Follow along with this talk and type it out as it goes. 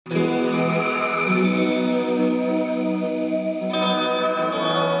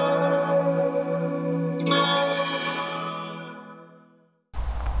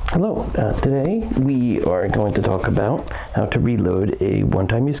Today we are going to talk about how to reload a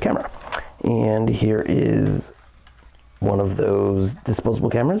one-time use camera. And here is one of those disposable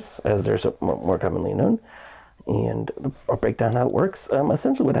cameras, as they're more commonly known. And I'll break down how it works.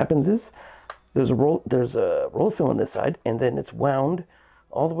 Essentially what happens is there's a roll of film on this side, and then it's wound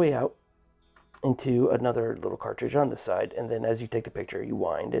all the way out into another little cartridge on this side, and then as you take the picture, you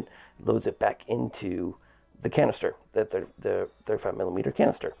wind and loads it back into the canister, the 35mm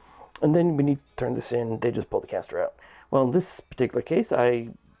canister. And then when you turn this in, they just pull the canister out. Well, in this particular case, I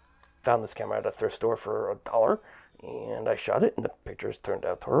found this camera at a thrift store for $1, and I shot it, and the pictures turned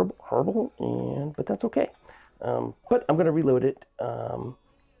out horrible, but that's okay. But I'm going to reload it, and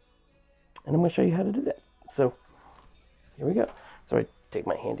I'm going to show you how to do that. So here we go. So I take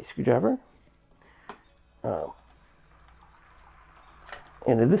my handy screwdriver.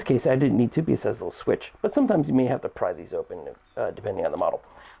 And in this case, I didn't need to because it has a little switch, but sometimes you may have to pry these open depending on the model.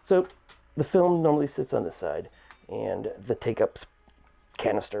 So the film normally sits on this side, and the take-up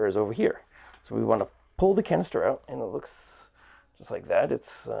canister is over here. So we want to pull the canister out, and it looks just like that. It's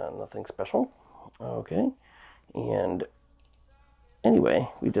nothing special. Okay, and anyway,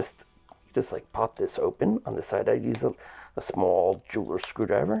 we just like pop this open. On the side, I use a small jeweler's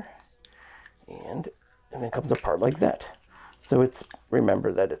screwdriver, and it comes apart like that. So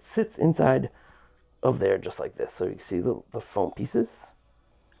remember that it sits inside of there just like this. So you see the foam pieces.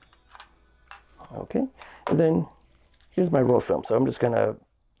 Okay, and then here's my roll of film. So I'm just gonna,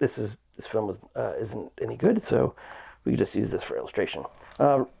 this film isn't any good, so we can just use this for illustration.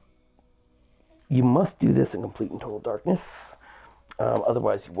 You must do this in complete and total darkness,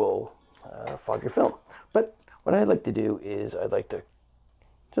 otherwise you will fog your film. But what I like to do is I like to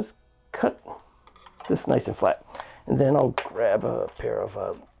just cut this nice and flat. And then I'll grab a pair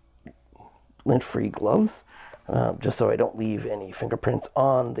of lint-free gloves, just so I don't leave any fingerprints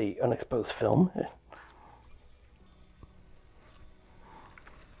on the unexposed film.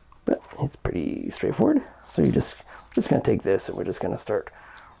 But it's pretty straightforward. So we're just going to take this, and we're just going to start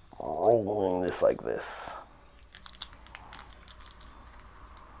rolling this like this.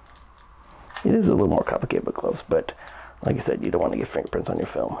 It is a little more complicated with gloves, but like I said, you don't want to get fingerprints on your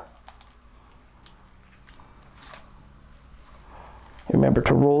film. Remember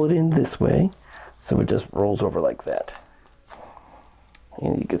to roll it in this way, so it just rolls over like that.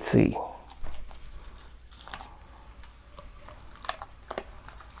 And you can see.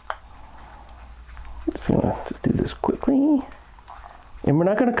 I'm just going to do this quickly. And we're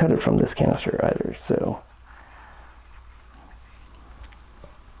not going to cut it from this canister either, so.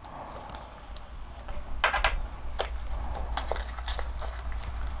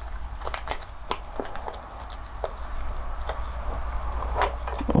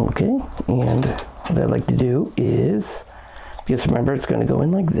 Okay, and what I like to do is, because remember it's going to go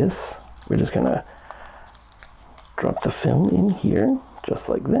in like this, we're just going to drop the film in here, just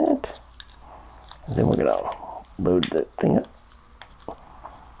like that. And then we're going to load the thing up.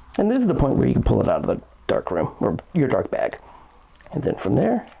 And this is the point where you can pull it out of the dark room, or your dark bag. And then from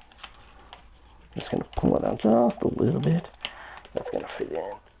there, I'm just going to pull it out just a little bit. That's going to fit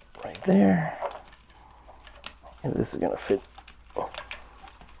in right there. And this is going to fit.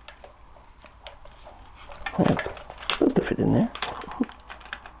 That's supposed to fit in there.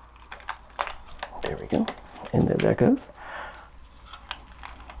 There we go. And there that goes.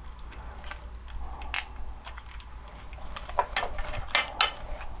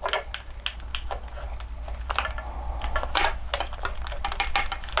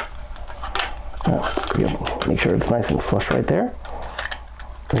 Make sure it's nice and flush right there.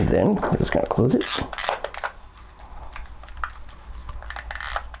 And then we're just going to close it.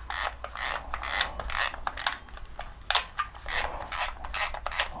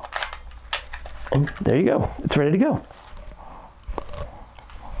 And there you go. It's ready to go.